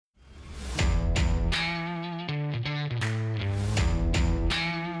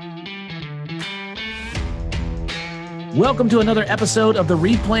Welcome to another episode of the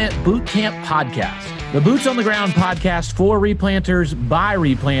Replant Bootcamp Podcast, the Boots on the Ground podcast for replanters by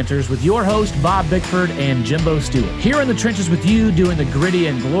replanters with your host, Bob Bickford and Jimbo Stewart. Here in the trenches with you doing the gritty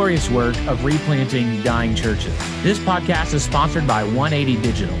and glorious work of replanting dying churches. This podcast is sponsored by 180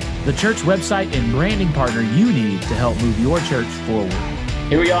 Digital, the church website and branding partner you need to help move your church forward.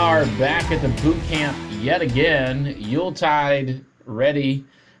 Here we are back at the boot camp yet again, Yuletide ready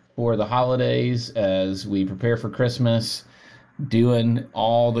for the holidays as we prepare for Christmas, doing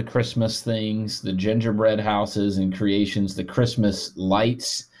all the Christmas things, the gingerbread houses and creations, the Christmas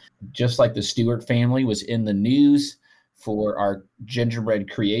lights, just like the Stewart family was in the news for our gingerbread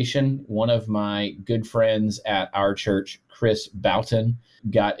creation. One of my good friends at our church, Chris Boughton,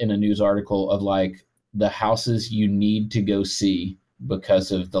 got in a news article of like the houses you need to go see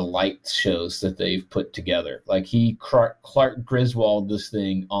because of the light shows that they've put together. Like he Clark Griswold this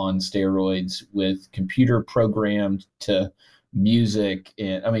thing on steroids with computer programmed to music.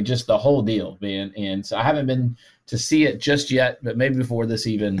 And I mean, just the whole deal, man. And so I haven't been to see it just yet, but maybe before this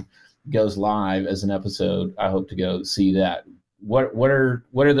even goes live as an episode, I hope to go see that. What are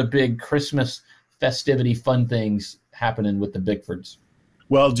the big Christmas festivity fun things happening with the Bickfords?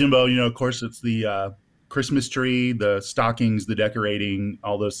 Well, Jimbo, of course it's the Christmas tree, the stockings, the decorating,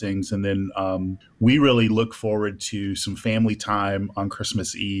 all those things. And then we really look forward to some family time on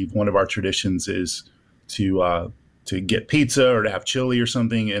Christmas Eve. One of our traditions is to get pizza or to have chili or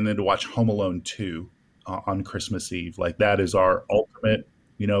something, and then to watch Home Alone 2 on Christmas Eve. Like that is our ultimate,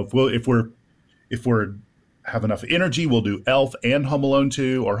 if we're have enough energy, we'll do Elf and Home Alone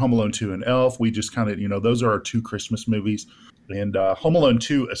 2 or Home Alone 2 and Elf. We just kind of, those are our two Christmas movies. And Home Alone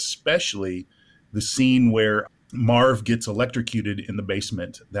 2, especially the scene where Marv gets electrocuted in the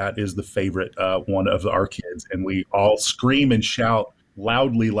basement. That is the favorite one of our kids. And we all scream and shout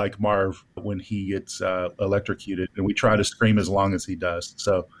loudly like Marv when he gets electrocuted. And we try to scream as long as he does.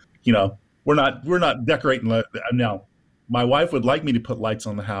 So, we're not decorating. Now, my wife would like me to put lights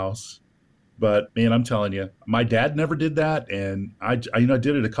on the house. But, man, I'm telling you, my dad never did that. And I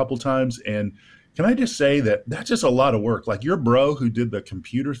did it a couple times. And can I just say that that's just a lot of work. Like your bro who did the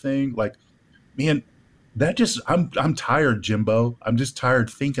computer thing, like, man, I'm tired, Jimbo. I'm just tired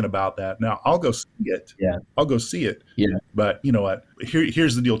thinking about that. Now I'll go see it. Yeah. I'll go see it. Yeah. But you know what?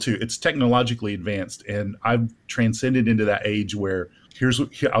 Here's the deal too. It's technologically advanced, and I've transcended into that age where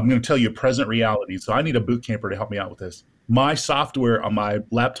I'm going to tell you a present reality. So I need a boot camper to help me out with this. My software on my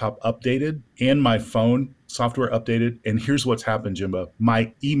laptop updated and my phone software updated. And here's what's happened, Jimbo.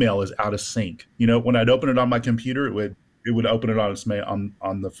 My email is out of sync. When I'd open it on my computer, it would open it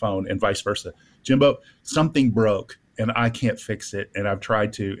on the phone and vice versa. Jimbo, something broke and I can't fix it. And I've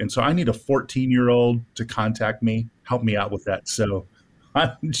tried to. And so I need a 14-year-old to contact me, help me out with that. So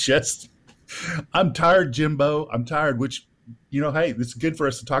I'm tired, Jimbo. I'm tired, which, hey, it's good for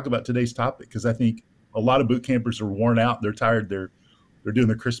us to talk about today's topic because I think a lot of boot campers are worn out. They're tired. They're doing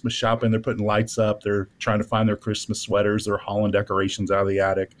their Christmas shopping. They're putting lights up. They're trying to find their Christmas sweaters. They're hauling decorations out of the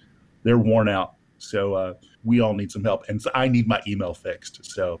attic. They're worn out. So we all need some help. And so I need my email fixed.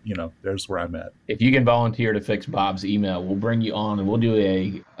 So, there's where I'm at. If you can volunteer to fix Bob's email, we'll bring you on and we'll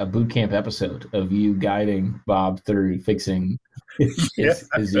do a boot camp episode of you guiding Bob through fixing his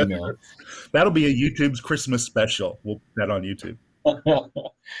email. That'll be a YouTube's Christmas special. We'll put that on YouTube.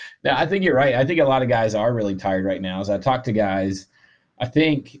 Now, I think you're right. I think a lot of guys are really tired right now. As I talk to guys, I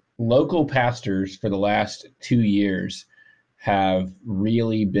think local pastors for the last 2 years have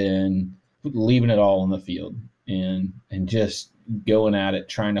really been leaving it all on the field and just going at it,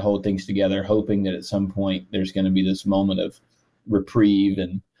 trying to hold things together, hoping that at some point there's going to be this moment of reprieve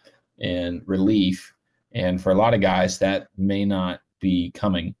and relief. And for a lot of guys, that may not be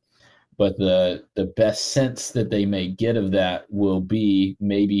coming. But the best sense that they may get of that will be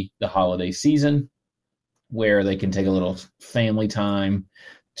maybe the holiday season where they can take a little family time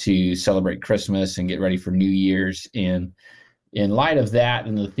to celebrate Christmas and get ready for New Year's. And in light of that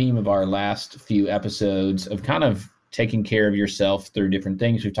and the theme of our last few episodes of kind of taking care of yourself through different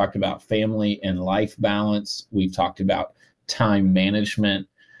things, we've talked about family and life balance. We've talked about time management.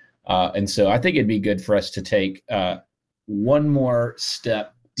 And so I think it'd be good for us to take one more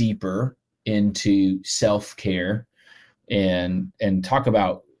step deeper into self-care and talk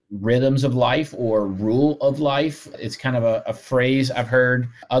about rhythms of life or rule of life. It's kind of a phrase I've heard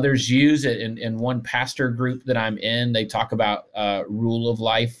others use it in one pastor group that I'm in. They talk about rule of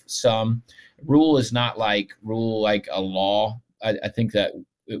life. Some rule is not like rule like a law. I think that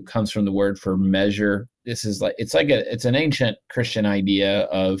it comes from the word for measure. This is like it's an ancient Christian idea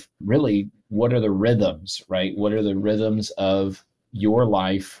of really what are the rhythms, right? What are the rhythms of your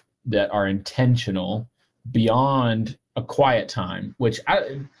life that are intentional beyond a quiet time, which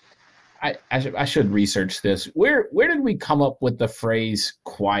I should research this. Where did we come up with the phrase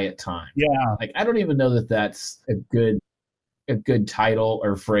quiet time? Yeah, Like, I don't even know that that's a good title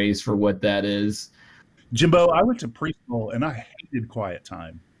or phrase for what that is. Jimbo, I went to preschool and I hated quiet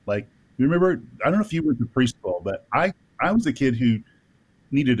time. Like, you remember? I don't know if you went to preschool, but I was a kid who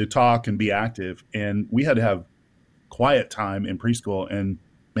needed to talk and be active, and we had to have quiet time in preschool. And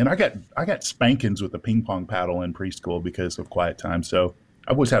man, I got spankings with a ping pong paddle in preschool because of quiet time. So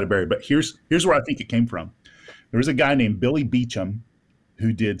I've always had it buried. But here's where I think it came from. There was a guy named Billy Beecham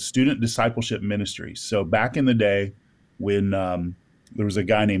who did student discipleship ministries. So back in the day, when there was a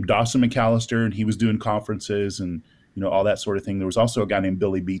guy named Dawson McAllister, and he was doing conferences and all that sort of thing. There was also a guy named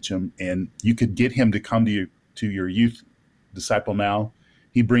Billy Beecham, and you could get him to come to your youth disciple now.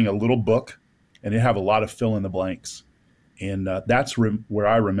 He'd bring a little book, and it'd have a lot of fill in the blanks. And that's where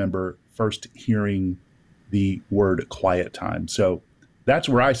I remember first hearing the word quiet time. So that's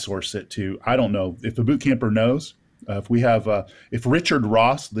where I source it to. I don't know if the boot camper knows. If Richard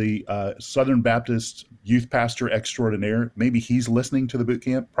Ross, the Southern Baptist youth pastor extraordinaire, maybe he's listening to the boot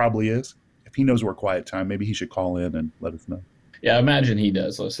camp, probably is. If he knows where quiet time, maybe he should call in and let us know. Yeah, I imagine he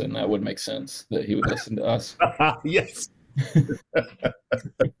does listen. That would make sense that he would listen to us. Yes.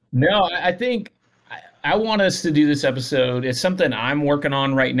 No, I think I want us to do this episode. It's something I'm working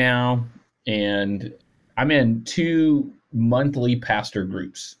on right now, and I'm in 2 monthly pastor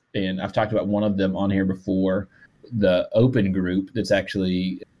groups, and I've talked about one of them on here before, the open group that's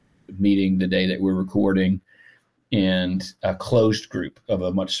actually meeting the day that we're recording, and a closed group of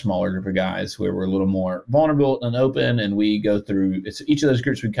a much smaller group of guys where we're a little more vulnerable and open, and we go through each of those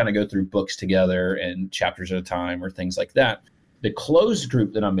groups. We kind of go through books together and chapters at a time or things like that. The closed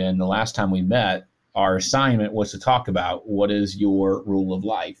group that I'm in, the last time we met, our assignment was to talk about what is your rule of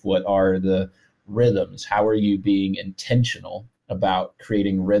life? What are the rhythms? How are you being intentional about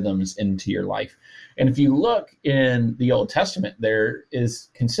creating rhythms into your life? And if you look in the Old Testament, there is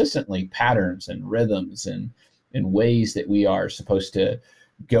consistently patterns and rhythms and ways that we are supposed to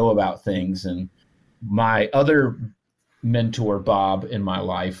go about things. And my other mentor, Bob, in my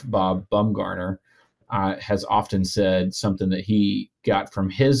life, Bob Bumgarner, has often said something that he got from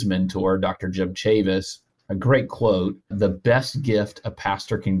his mentor, Dr. Jim Chavis, a great quote: "The best gift a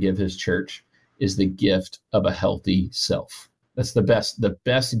pastor can give his church is the gift of a healthy self." That's the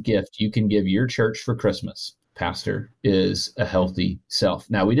best gift you can give your church for Christmas, pastor, is a healthy self.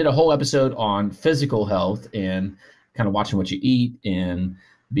 Now, we did a whole episode on physical health and kind of watching what you eat and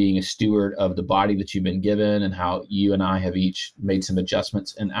being a steward of the body that you've been given, and how you and I have each made some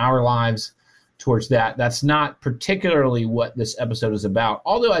adjustments in our lives towards that. That's not particularly what this episode is about,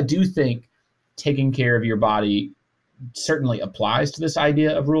 although I do think taking care of your body certainly applies to this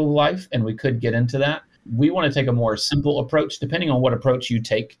idea of rule of life, and we could get into that. We want to take a more simple approach, depending on what approach you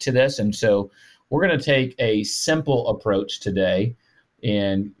take to this. And so we're going to take a simple approach today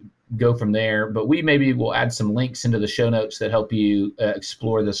and go from there. But we maybe will add some links into the show notes that help you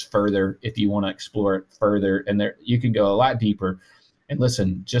explore this further if you want to explore it further. And there you can go a lot deeper. And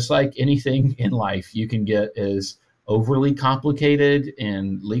listen, just like anything in life, you can get as overly complicated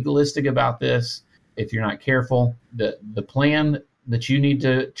and legalistic about this if you're not careful. The plan that you need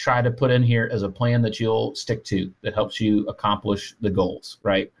to try to put in here is a plan that you'll stick to, that helps you accomplish the goals,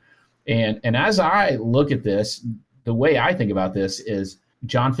 right? And as I look at this, the way I think about this is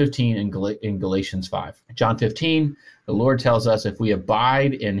John 15 and Galatians 5. John 15, the Lord tells us, if we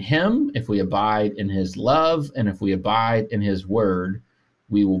abide in him, if we abide in his love, and if we abide in his word,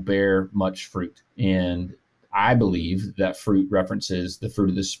 we will bear much fruit. And I believe that fruit references the fruit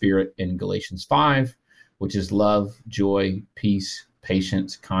of the Spirit in Galatians 5, which is love, joy, peace,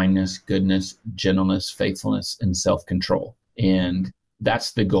 patience, kindness, goodness, gentleness, faithfulness, and self-control. And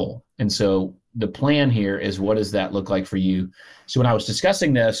that's the goal. And so the plan here is, what does that look like for you? So when I was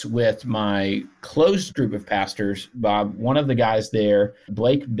discussing this with my closed group of pastors, Bob, one of the guys there,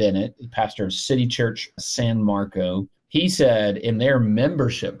 Blake Bennett, pastor of City Church San Marco, he said in their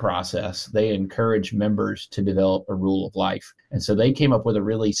membership process, they encourage members to develop a rule of life. And so they came up with a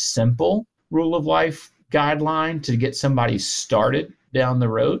really simple rule of life guideline to get somebody started down the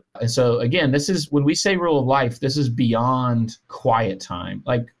road. And so again, this is, when we say rule of life, this is beyond quiet time.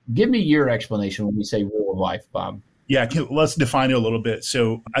 Like, give me your explanation when we say rule of life, Bob. Yeah, let's define it a little bit.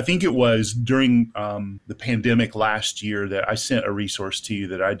 So I think it was during the pandemic last year that I sent a resource to you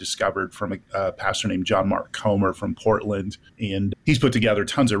that I discovered from a pastor named John Mark Comer from Portland. And he's put together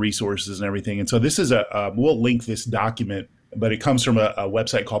tons of resources and everything. And so this is we'll link this document, but it comes from a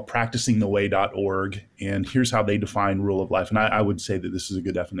website called practicingtheway.org. And here's how they define rule of life. And I would say that this is a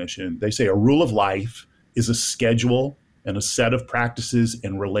good definition. They say a rule of life is a schedule and a set of practices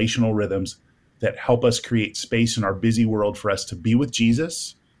and relational rhythms that help us create space in our busy world for us to be with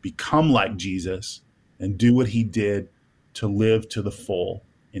Jesus, become like Jesus, and do what he did to live to the full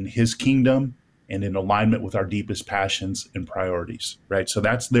in his kingdom and in alignment with our deepest passions and priorities, right? So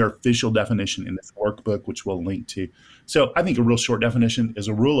that's their official definition in this workbook, which we'll link to. So I think a real short definition is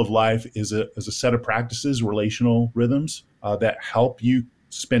a rule of life is a set of practices, relational rhythms that help you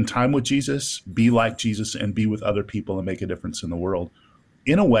spend time with Jesus, be like Jesus, and be with other people and make a difference in the world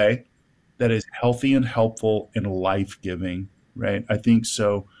in a way that is healthy and helpful and life-giving, right? I think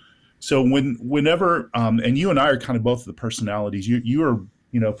so. So whenever, and you and I are kind of both the personalities. You are,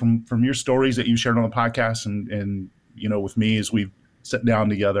 from your stories that you shared on the podcast and with me as we've sat down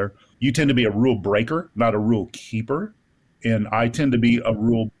together, you tend to be a rule breaker, not a rule keeper, and I tend to be a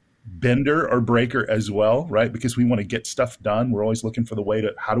rule bender or breaker as well, right? Because we want to get stuff done. We're always looking for the way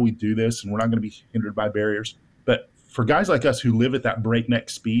to how do we do this, and we're not going to be hindered by barriers. But for guys like us who live at that breakneck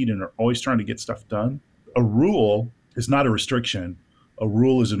speed and are always trying to get stuff done, a rule is not a restriction. A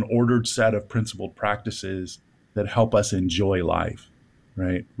rule is an ordered set of principled practices that help us enjoy life,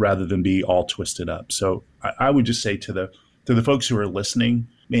 right? Rather than be all twisted up. So I would just say to the folks who are listening,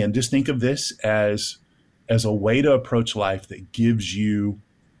 man, just think of this as a way to approach life that gives you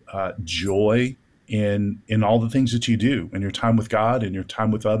joy in all the things that you do, in your time with God, and your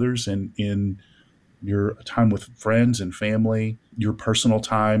time with others, and in your time with friends and family, your personal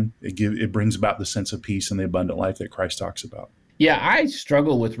time. It brings about the sense of peace and the abundant life that Christ talks about. Yeah, I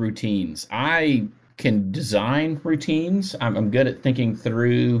struggle with routines. I can design routines. I'm good at thinking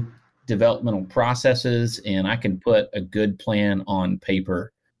through developmental processes, and I can put a good plan on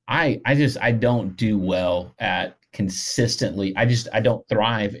paper. I don't do well at consistently. I don't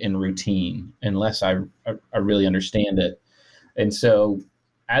thrive in routine unless I really understand it. And so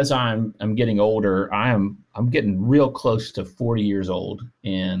as I'm getting older, I'm getting real close to 40 years old,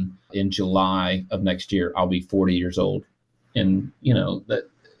 and in July of next year I'll be 40 years old. And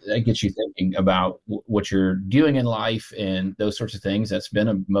that gets you thinking about what you're doing in life and those sorts of things. That's been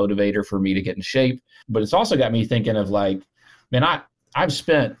a motivator for me to get in shape. But it's also got me thinking of like, man, I've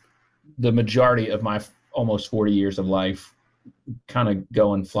spent the majority of my almost 40 years of life kind of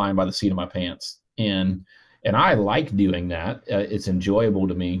going flying by the seat of my pants. And I like doing that. It's enjoyable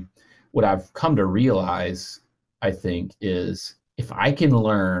to me. What I've come to realize, I think, is if I can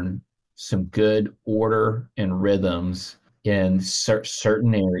learn some good order and rhythms in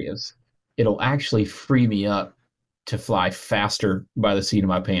certain areas, it'll actually free me up to fly faster by the seat of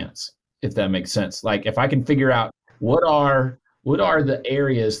my pants, if that makes sense. Like if I can figure out what are the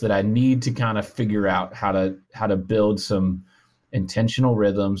areas that I need to kind of figure out how to build some intentional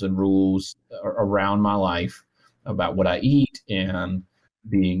rhythms and rules around my life about what I eat and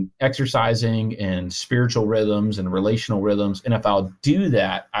exercising and spiritual rhythms and relational rhythms. And if I'll do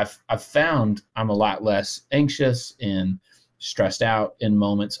that, I've found I'm a lot less anxious and stressed out in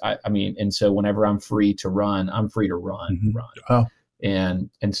moments. And so whenever I'm free to run, I'm free to run. Mm-hmm. Oh.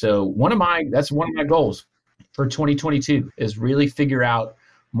 And so that's one of my goals for 2022 is really figure out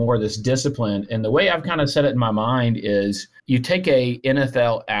more of this discipline. And the way I've kind of set it in my mind is you take a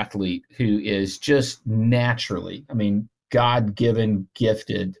NFL athlete who is just naturally, God-given,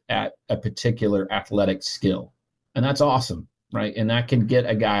 gifted at a particular athletic skill. And that's awesome, right? And that can get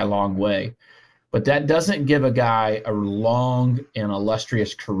a guy a long way. But that doesn't give a guy a long and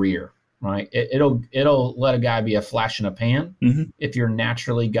illustrious career, right? It'll let a guy be a flash in a pan if you're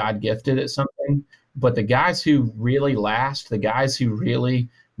naturally God-gifted at something. But the guys who really last, the guys who really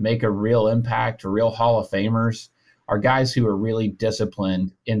make a real impact, real Hall of Famers, are guys who are really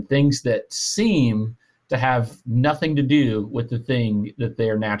disciplined in things that seem to have nothing to do with the thing that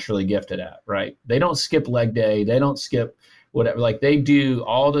they're naturally gifted at, right? They don't skip leg day. They don't skip whatever. Like they do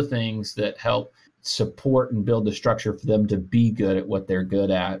all the things that help support and build the structure for them to be good at what they're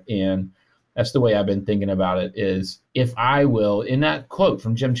good at. And that's the way I've been thinking about it is if I will, in that quote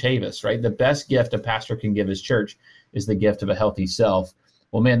from Jim Chavis, right? The best gift a pastor can give his church is the gift of a healthy self.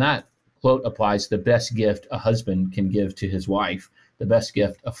 Well, man, that quote applies to the best gift a husband can give to his wife, the best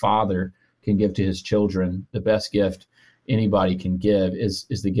gift a father can give to his children, the best gift anybody can give is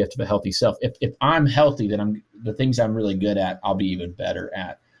the gift of a healthy self. If I'm healthy, then the things I'm really good at, I'll be even better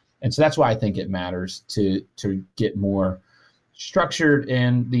at. And so that's why I think it matters to get more structured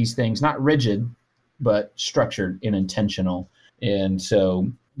in these things, not rigid, but structured and intentional. And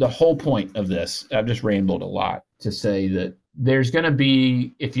so the whole point of this, I've just rambled a lot to say that there's going to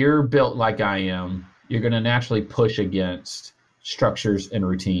be, if you're built like I am, you're going to naturally push against structures and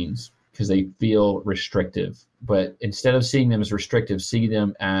routines because they feel restrictive. But instead of seeing them as restrictive, see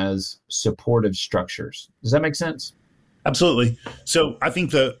them as supportive structures. Does that make sense? Absolutely. So I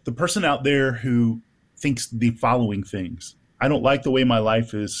think the person out there who thinks the following things: I don't like the way my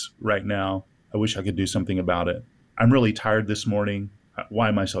life is right now. I wish I could do something about it. I'm really tired this morning. Why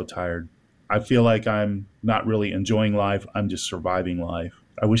am I so tired? I feel like I'm not really enjoying life. I'm just surviving life.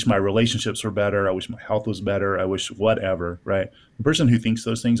 I wish my relationships were better. I wish my health was better. I wish whatever, right? The person who thinks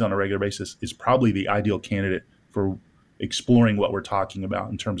those things on a regular basis is probably the ideal candidate for exploring what we're talking about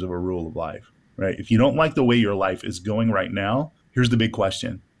in terms of a rule of life, right? If you don't like the way your life is going right now, here's the big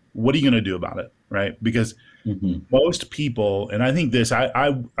question: what are you going to do about it, right? Because Mm-hmm. most people, and I think this,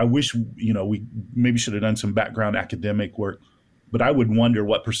 I wish, we maybe should have done some background academic work, but I would wonder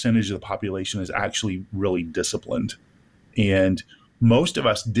what percentage of the population is actually really disciplined. And most of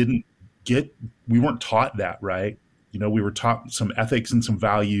us didn't get, we weren't taught that, right? We were taught some ethics and some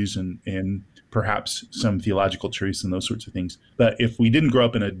values and perhaps some theological truths and those sorts of things. But if we didn't grow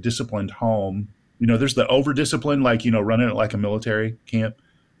up in a disciplined home, there's the over discipline, like, running it like a military camp.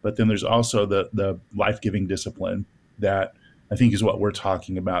 But then there's also the life giving discipline that I think is what we're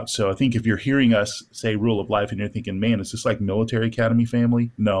talking about. So I think if you're hearing us say rule of life and you're thinking, man, is this like military academy family?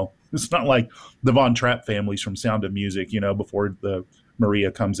 No, it's not like the Von Trapp families from Sound of Music, before the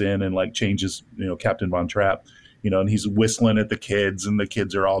Maria comes in and like changes, Captain Von Trapp, and he's whistling at the kids and the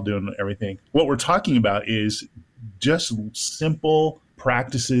kids are all doing everything. What we're talking about is just simple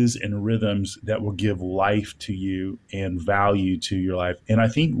practices and rhythms that will give life to you and value to your life. And I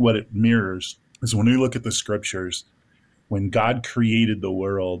think what it mirrors is when we look at the scriptures, when God created the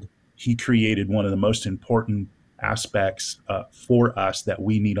world, he created one of the most important aspects for us that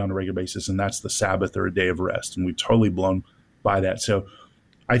we need on a regular basis, and that's the Sabbath, or a day of rest. And we've totally blown by that. So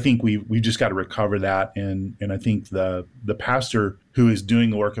I think we just got to recover that, and I think the pastor who is doing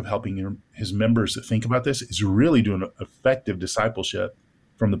the work of helping his members think about this is really doing effective discipleship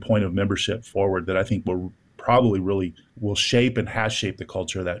from the point of membership forward, that I think will probably really will shape and has shaped the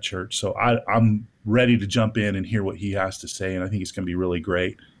culture of that church. So I'm ready to jump in and hear what he has to say, and I think it's going to be really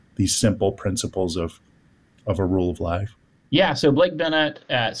great. These simple principles of a rule of life. Yeah, so Blake Bennett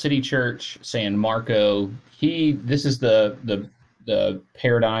at City Church San Marco, this is the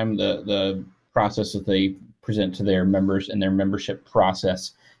paradigm, the process that they present to their members and their membership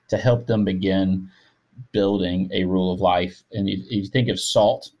process to help them begin building a rule of life. And you think of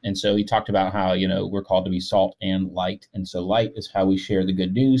salt, and so he talked about how we're called to be salt and light, and so light is how we share the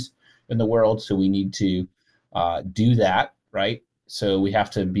good news in the world. So we need to do that, right? So we have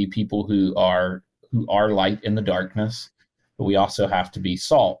to be people who are light in the darkness, but we also have to be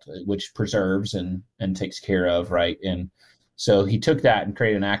salt, which preserves and takes care of, right? And so he took that and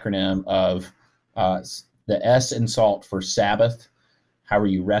created an acronym of the S in salt for Sabbath. How are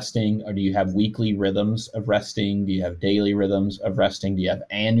you resting? Or do you have weekly rhythms of resting? Do you have daily rhythms of resting? Do you have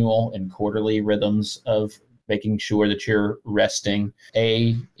annual and quarterly rhythms of making sure that you're resting?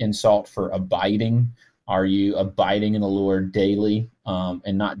 A in salt for abiding. Are you abiding in the Lord daily,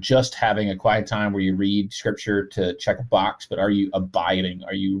 and not just having a quiet time where you read scripture to check a box, but are you abiding?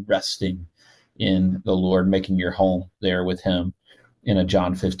 Are you resting in the Lord, making your home there with him in a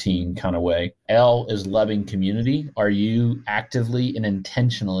John 15 kind of way? L is loving community. Are you actively and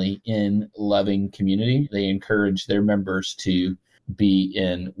intentionally in loving community? They encourage their members to be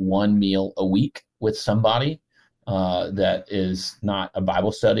in one meal a week with somebody that is not a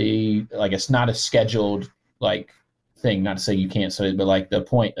Bible study. Like, it's not a scheduled like thing, not to say you can't study, but like the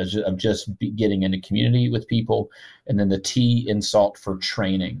point of just getting into community with people. And then the T in salt for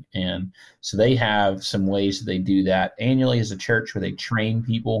training. And so they have some ways that they do that annually as a church, where they train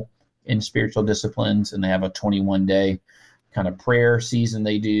people in spiritual disciplines, and they have a 21-day kind of prayer season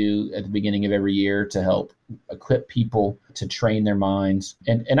they do at the beginning of every year to help equip people to train their minds.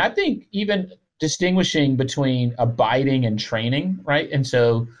 And I think even distinguishing between abiding and training, right? And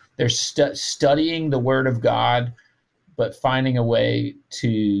so they're studying the Word of God, but finding a way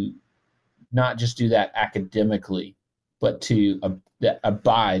to not just do that academically, but to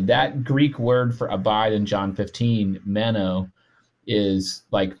abide. That Greek word for abide in John 15, meno, is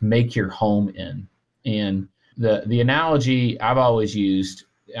like make your home in. And the analogy I've always used,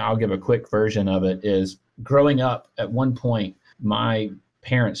 I'll give a quick version of it, is growing up at one point, my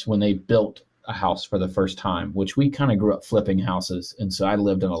parents, when they built a house for the first time, which we kind of grew up flipping houses. And so I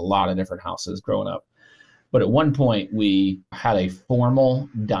lived in a lot of different houses growing up. But at one point, we had a formal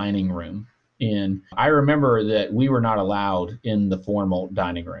dining room. And I remember that we were not allowed in the formal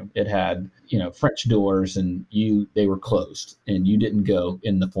dining room. It had, French doors, and they were closed, and you didn't go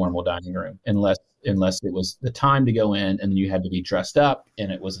in the formal dining room unless it was the time to go in, and then you had to be dressed up,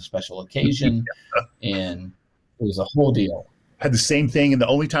 and it was a special occasion, and it was a whole deal. Had the same thing. And the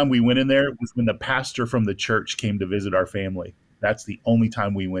only time we went in there was when the pastor from the church came to visit our family. That's the only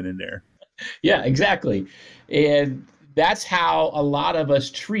time we went in there. Yeah, exactly. And that's how a lot of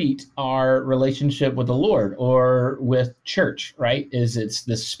us treat our relationship with the Lord or with church, right? Is it's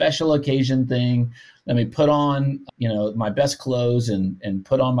this special occasion thing. Let me put on, my best clothes and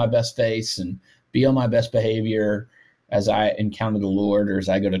put on my best face and be on my best behavior as I encounter the Lord or as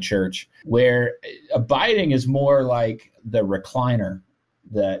I go to church. Where abiding is more like the recliner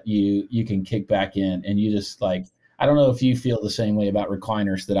that you can kick back in and you just like, I don't know if you feel the same way about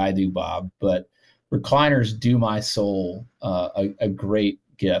recliners that I do, Bob, but recliners do my soul a great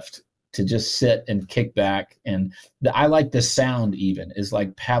gift to just sit and kick back. And I like the sound even is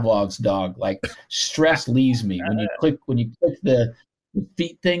like Pavlov's dog. Like stress leaves me when you click the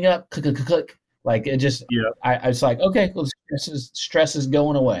feet thing up, click, click, click, click. Like it just, Yeah. I was like, okay, well, stress is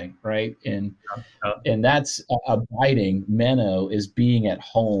going away, right? And that's abiding. Meno is being at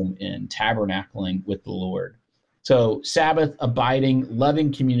home and tabernacling with the Lord. So Sabbath, abiding,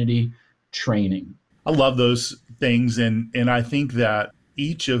 loving community, training. I love those things. And I think that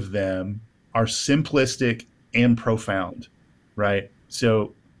each of them are simplistic and profound, right?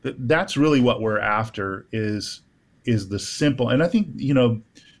 So that's really what we're after is the simple. And I think,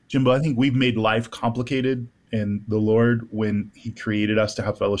 Jimbo, I think we've made life complicated. And the Lord, when he created us to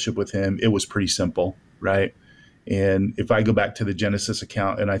have fellowship with him, it was pretty simple, right? And if I go back to the Genesis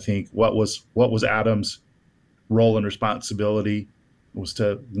account and I think what was Adam's role and responsibility, was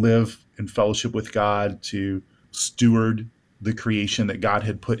to live in fellowship with God, to steward the creation that God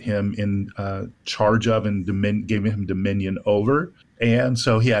had put him in charge of and gave him dominion over. And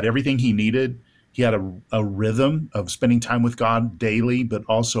so he had everything he needed. He had a rhythm of spending time with God daily, but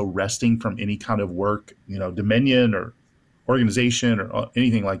also resting from any kind of work, dominion or organization or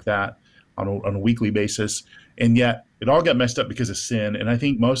anything like that on a weekly basis. And yet it all got messed up because of sin. And I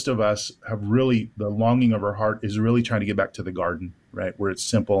think most of us have really, the longing of our heart is really trying to get back to the garden, right? Where it's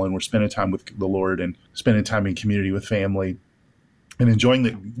simple and we're spending time with the Lord and spending time in community with family and enjoying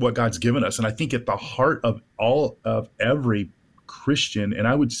what God's given us. And I think at the heart of every Christian, and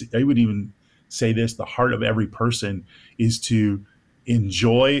I would even say this, the heart of every person is to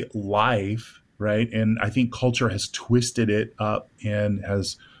enjoy life, right? And I think culture has twisted it up and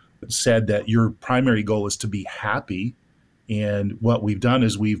has said that your primary goal is to be happy. And what we've done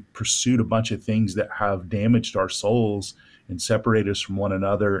is we've pursued a bunch of things that have damaged our souls and separate us from one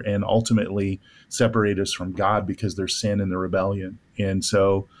another and ultimately separate us from God because there's sin and the rebellion. And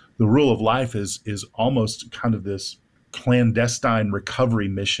so the rule of life is almost kind of this clandestine recovery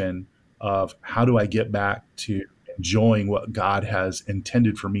mission of how do I get back to enjoying what God has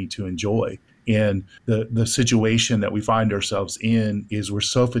intended for me to enjoy. And the situation that we find ourselves in is we're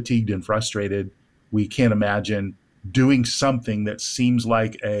so fatigued and frustrated, we can't imagine doing something that seems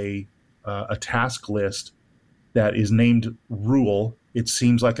like a task list that is named rule. It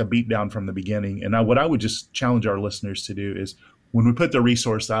seems like a beatdown from the beginning. And what I would just challenge our listeners to do is when we put the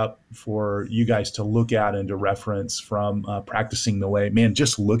resource up for you guys to look at and to reference from Practicing the Way, man,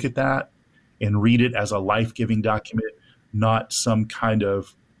 just look at that and read it as a life-giving document, not some kind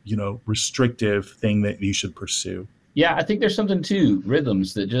of restrictive thing that you should pursue. Yeah, I think there's something to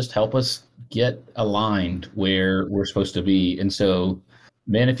rhythms that just help us get aligned where we're supposed to be. And so,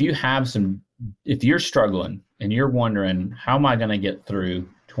 man, if you're struggling and you're wondering, how am I going to get through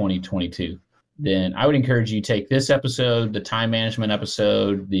 2022? Then I would encourage you to take this episode, the time management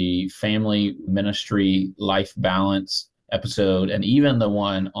episode, the family ministry life balance episode, and even the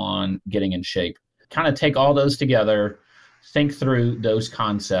one on getting in shape. Kind of take all those together, think through those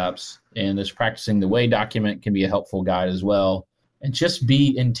concepts, and this Practicing the Way document can be a helpful guide as well. And just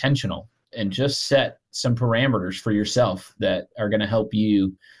be intentional and just set some parameters for yourself that are going to help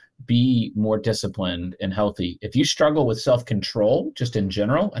you be more disciplined and healthy. If you struggle with self-control just in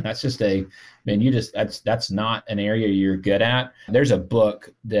general, and that's just that's not an area you're good at. There's a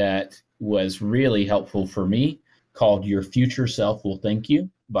book that was really helpful for me called Your Future Self Will Thank You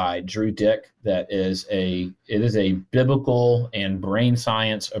by Drew Dick. It is a biblical and brain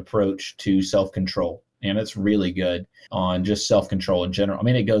science approach to self-control. And it's really good on just self-control in general. I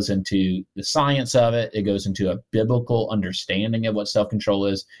mean, it goes into the science of it. It goes into a biblical understanding of what self-control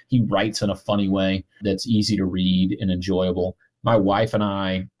is. He writes in a funny way that's easy to read and enjoyable. My wife and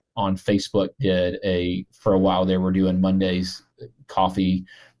I on Facebook for a while there, we're doing Mondays coffee,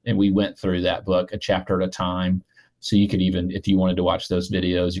 and we went through that book a chapter at a time. So you could even, if you wanted to watch those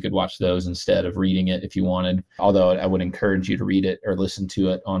videos, you could watch those instead of reading it if you wanted. Although I would encourage you to read it or listen to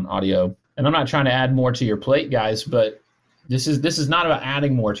it on audio. And I'm not trying to add more to your plate, guys, but this is not about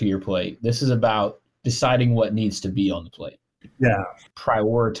adding more to your plate. This is about deciding what needs to be on the plate. Yeah.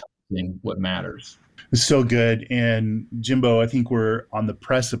 prioritizing what matters. It's so good. And Jimbo, I think we're on the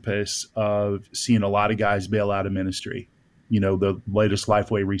precipice of seeing a lot of guys bail out of ministry. The latest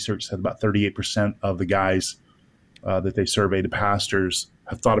Lifeway research said about 38% of the guys that they surveyed, the pastors,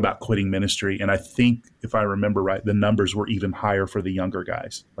 have thought about quitting ministry. And I think, if I remember right, the numbers were even higher for the younger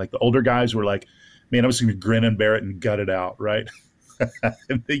guys. Like the older guys were like, man, I was going to grin and bear it and gut it out, right?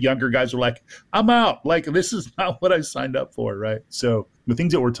 And the younger guys were like, I'm out. Like, this is not what I signed up for, right? So the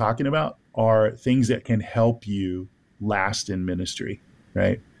things that we're talking about are things that can help you last in ministry,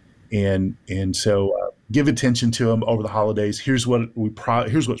 right? And so give attention to them over the holidays. Here's what's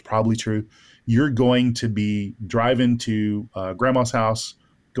probably true. You're going to be driving to grandma's house,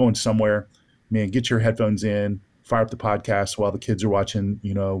 going somewhere. Man, get your headphones in, fire up the podcast while the kids are watching,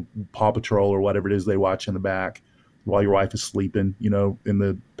 Paw Patrol or whatever it is they watch in the back, while your wife is sleeping, in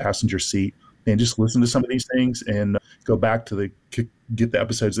the passenger seat. And just listen to some of these things and go back to get the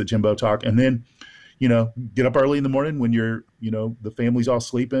episodes that Jimbo talked. And then, get up early in the morning when you're, the family's all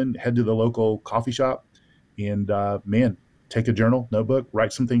sleeping, head to the local coffee shop and, take a journal, notebook,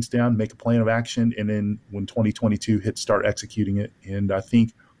 write some things down, make a plan of action. And then when 2022 hits, start executing it. And I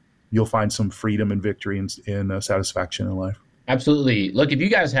think you'll find some freedom and victory and satisfaction in life. Absolutely. Look, if you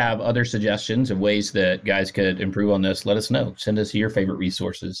guys have other suggestions of ways that guys could improve on this, let us know. Send us your favorite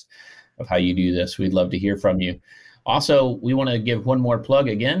resources of how you do this. We'd love to hear from you. Also, we want to give one more plug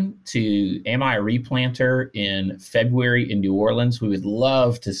again to Am I a Replanter in February in New Orleans. We would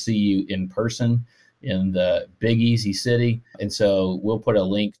love to see you in person in the Big Easy City. And so we'll put a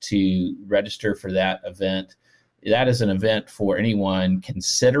link to register for that event. That is an event for anyone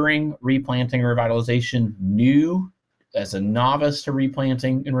considering replanting or revitalization, new as a novice to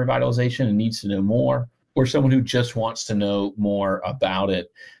replanting and revitalization and needs to know more, or someone who just wants to know more about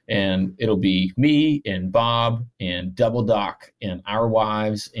it. And it'll be me and Bob and Double Doc and our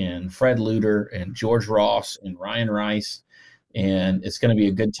wives and Fred Luter and George Ross and Ryan Rice. And it's going to be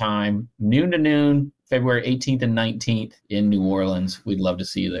a good time. Noon to noon, February 18th and 19th in New Orleans. We'd love to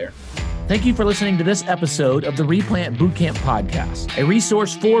see you there. Thank you for listening to this episode of the Replant Bootcamp Podcast, a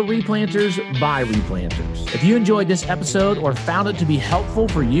resource for replanters by replanters. If you enjoyed this episode or found it to be helpful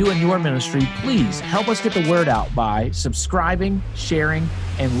for you and your ministry, please help us get the word out by subscribing, sharing,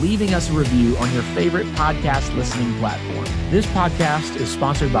 and leaving us a review on your favorite podcast listening platform. This podcast is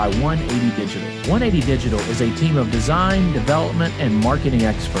sponsored by 180 Digital. 180 Digital is a team of design, development, and marketing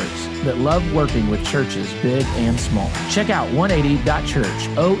experts that love working with churches big and small. Check out 180.church,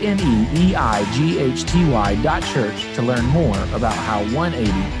 ONEIGHTY.church to learn more about how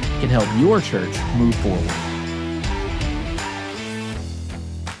 180 can help your church move forward.